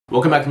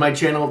Welcome back to my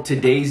channel.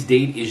 Today's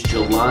date is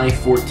July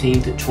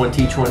 14th,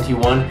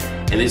 2021,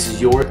 and this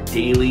is your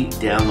daily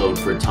download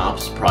for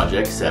Topps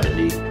Project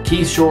 70.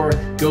 Keith Shore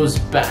goes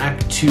back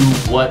to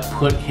what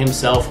put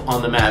himself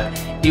on the map.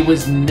 It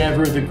was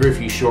never the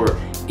Griffey Shore.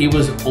 It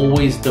was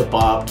always the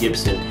Bob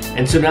Gibson.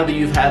 And so now that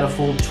you've had a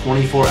full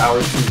 24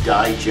 hours to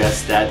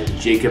digest that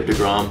Jacob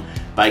deGrom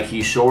by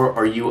Keith Shore,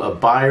 are you a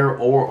buyer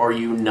or are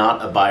you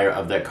not a buyer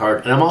of that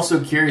card? And I'm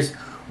also curious,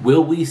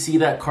 will we see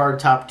that card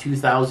top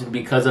 2,000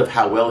 because of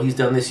how well he's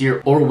done this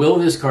year? Or will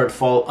this card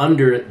fall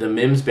under the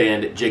Mims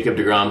band Jacob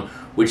deGrom,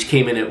 which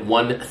came in at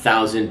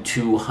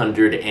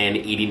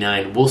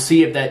 1,289? We'll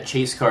see if that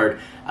chase card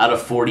out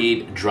of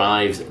 48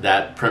 drives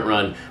that print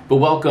run. But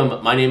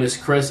welcome, my name is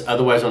Chris,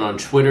 otherwise on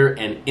Twitter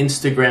and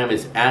Instagram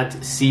is at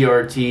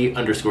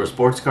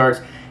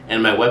CRT_sportscards.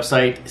 And my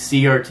website,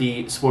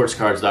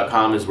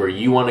 CRTsportscards.com, is where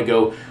you want to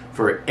go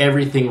for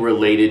everything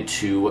related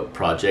to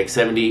Project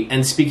 70.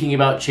 And speaking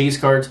about chase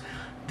cards,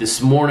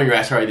 this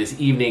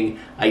evening,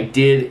 I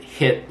did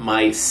hit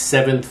my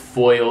 7th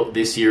foil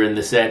this year in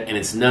the set, and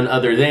it's none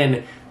other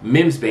than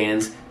Mims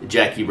Band's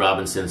Jackie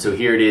Robinson. So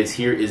here it is.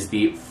 Here is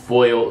the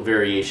foil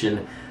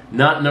variation.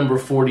 Not number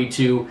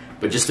 42,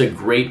 but just a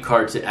great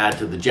card to add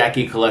to the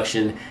Jackie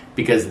collection,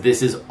 because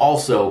this is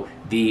also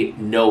the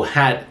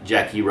no-hat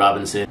Jackie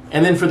Robinson.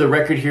 And then for the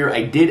record here,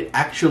 I did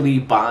actually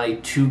buy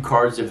 2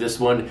 cards of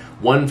this one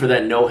for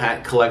that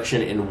no-hat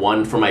collection and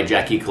one for my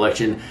Jackie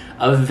collection.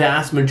 A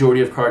vast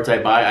majority of cards I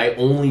buy, I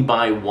only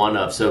buy one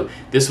of. So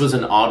this was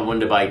an odd one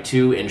to buy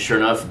 2, and sure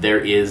enough, there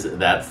is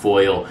that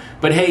foil.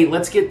 But hey,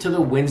 let's get to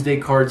the Wednesday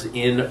cards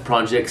in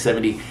Project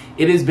 70.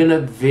 It has been a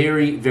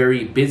very,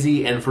 very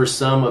busy and for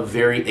some a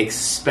very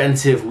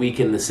expensive week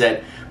in the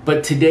set.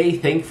 But today,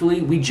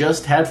 thankfully, we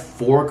just had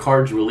 4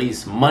 cards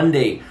released.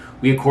 Monday,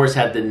 we of course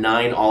had the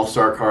 9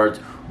 All-Star cards.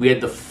 We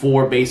had the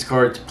 4 base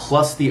cards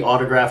plus the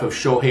autograph of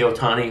Shohei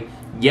Ohtani.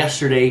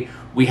 Yesterday,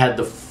 we had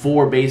the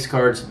 4 base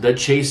cards, the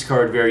chase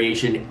card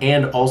variation,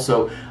 and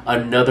also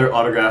another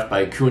autograph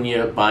by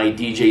Acuna by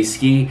DJ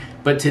Ski.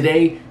 But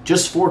today,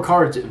 just 4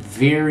 cards.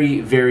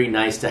 Very, very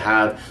nice to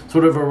have.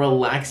 Sort of a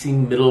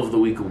relaxing middle of the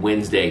week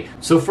Wednesday.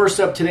 So first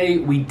up today,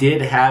 we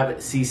did have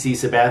CC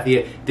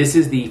Sabathia. This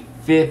is the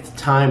 5th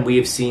time we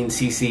have seen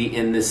CC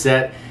in this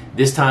set,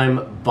 this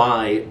time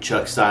by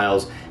Chuck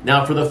Styles.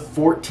 Now for the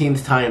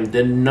 14th time,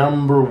 the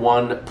number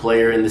 1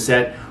 player in the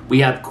set,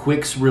 we have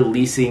Quicks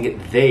releasing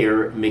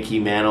their Mickey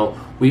Mantle.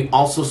 We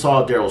also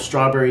saw Darryl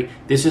Strawberry.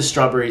 This is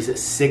Strawberry's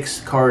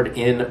 6th card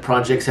in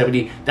Project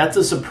 70. That's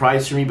a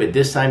surprise for me, but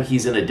this time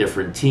he's in a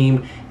different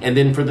team. And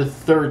then for the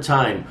 3rd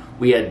time,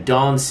 we had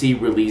Don C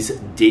release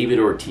David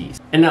Ortiz.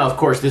 And now, of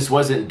course, this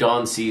wasn't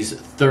Don C's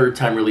 3rd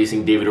time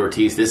releasing David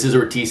Ortiz. This is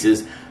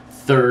Ortiz's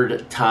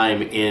 3rd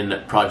time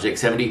in Project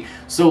 70.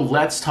 So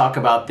let's talk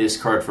about this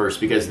card first,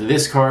 because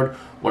this card,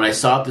 when I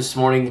saw it this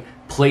morning,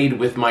 played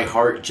with my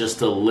heart just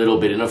a little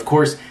bit. And of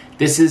course,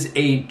 this is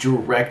a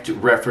direct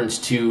reference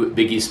to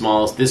Biggie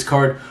Smalls. This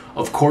card,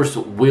 of course,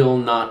 will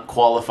not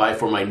qualify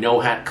for my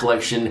no-hat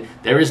collection.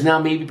 There is now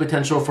maybe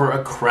potential for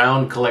a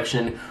crown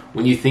collection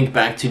when you think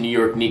back to New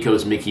York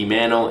Nico's Mickey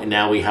Mantle, and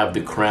now we have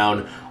the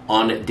crown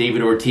on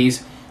David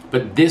Ortiz.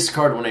 But this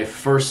card, when I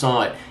first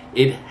saw it,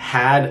 it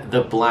had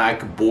the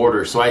black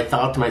border. So I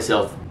thought to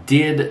myself,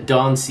 did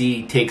Don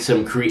C take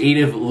some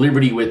creative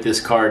liberty with this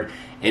card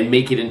and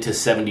make it into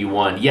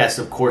 71? Yes,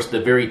 of course,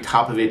 the very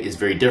top of it is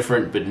very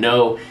different, but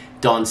no,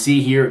 Don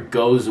C here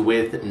goes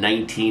with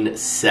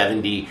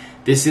 1970.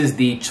 This is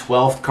the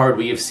 12th card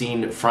we have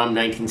seen from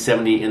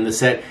 1970 in the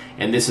set,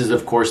 and this is,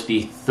 of course,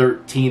 the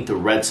 13th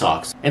Red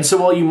Sox. And so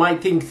while you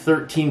might think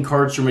 13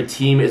 cards from a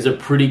team is a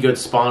pretty good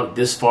spot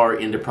this far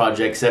into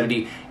Project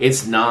 70,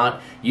 it's not.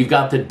 You've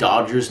got the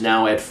Dodgers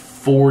now at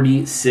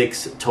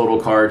 46 total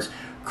cards,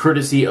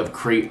 courtesy of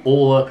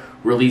Crayola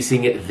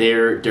releasing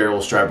their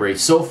Darryl Strawberry.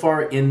 So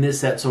far in this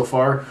set,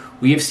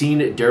 we have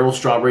seen Darryl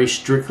Strawberry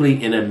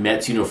strictly in a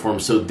Mets uniform,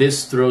 so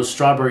this throws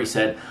Strawberry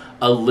set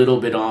a little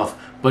bit off.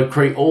 But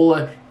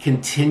Crayola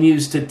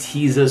continues to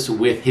tease us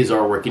with his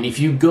artwork. And if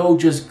you go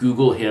just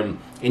Google him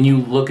and you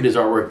look at his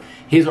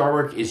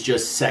artwork is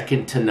just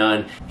second to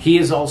none. He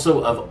is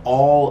also, of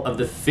all of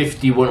the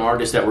 51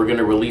 artists that were going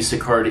to release a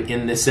card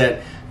in this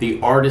set,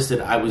 the artist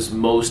that I was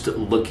most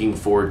looking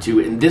forward to.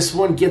 And this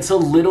one gets a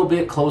little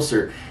bit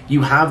closer.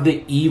 You have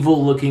the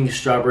evil looking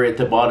Strawberry at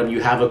the bottom.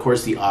 You have, of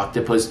course, the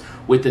octopus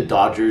with the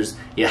Dodgers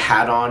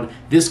hat on.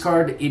 This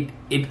card,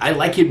 I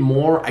like it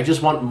more. I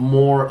just want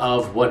more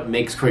of what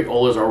makes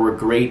Crayola's artwork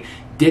great.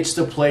 Ditch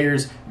the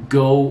players,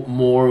 go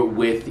more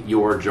with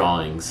your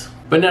drawings.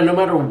 But now, no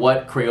matter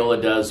what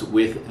Crayola does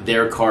with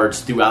their cards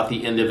throughout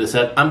the end of the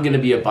set, I'm going to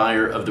be a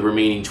buyer of the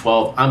remaining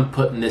 12. I'm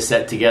putting this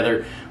set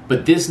together.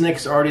 But this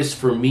next artist,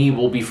 for me,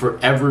 will be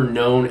forever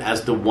known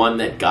as the one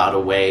that got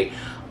away.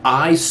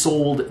 I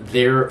sold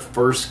their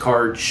first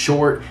card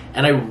short,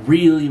 and I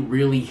really,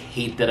 really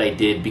hate that I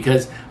did,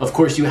 because, of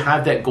course, you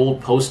have that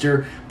gold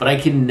poster, but I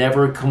can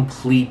never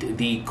complete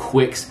the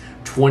Quicks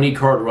 20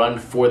 card run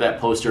for that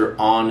poster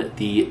on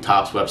the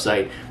Topps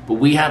website. But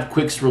we have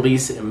Quick's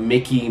release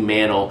Mickey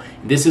Mantle.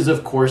 This is,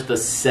 of course, the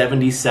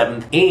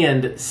 77th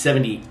and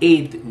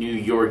 78th New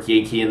York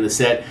Yankee in the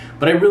set.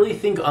 But I really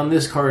think on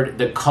this card,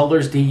 the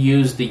colors he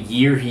used, the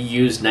year he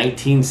used,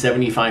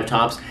 1975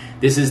 Topps.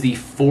 This is the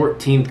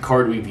 14th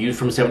card we've used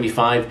from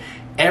 75.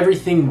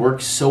 Everything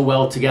works so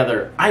well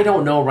together. I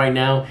don't know right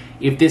now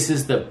if this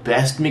is the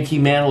best Mickey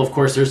Mantle. Of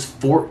course, there's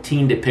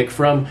 14 to pick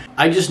from.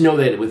 I just know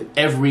that with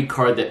every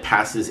card that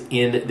passes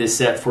in this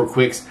set for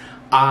Quicks,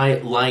 I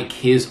like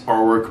his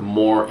artwork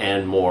more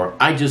and more.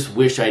 I just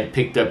wish I'd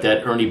picked up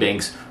that Ernie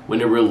Banks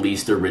when it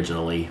released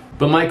originally.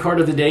 But my card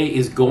of the day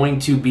is going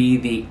to be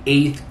the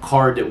 8th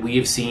card that we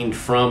have seen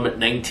from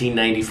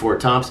 1994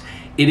 Topps.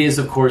 It is,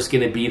 of course,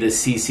 going to be the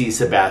CC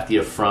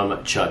Sabathia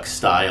from Chuck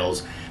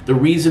Styles. The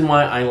reason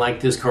why I like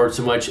this card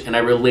so much, and I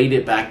relate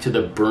it back to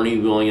the Bernie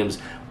Williams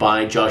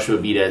by Joshua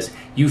Vides,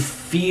 you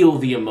feel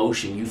the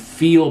emotion. You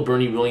feel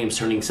Bernie Williams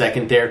turning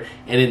second there,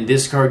 and in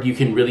this card you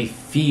can really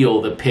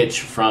feel the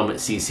pitch from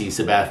CC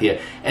Sabathia.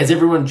 As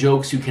everyone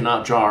jokes who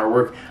cannot draw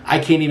artwork, I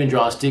can't even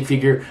draw a stick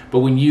figure, but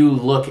when you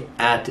look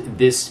at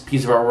this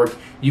piece of artwork,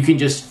 you can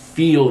just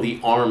feel the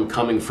arm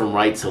coming from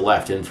right to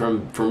left, and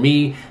for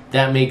me,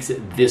 that makes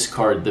this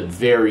card the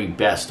very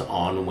best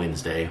on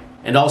Wednesday.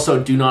 And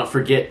also, do not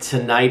forget,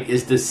 tonight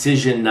is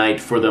decision night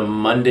for the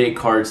Monday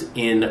cards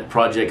in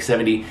Project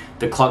 70.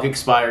 The clock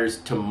expires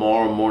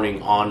tomorrow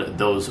morning on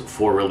those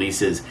 4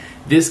 releases.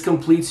 This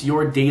completes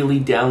your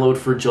daily download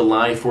for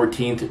July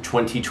 14th,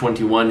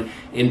 2021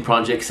 in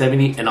Project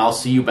 70, and I'll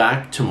see you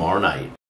back tomorrow night.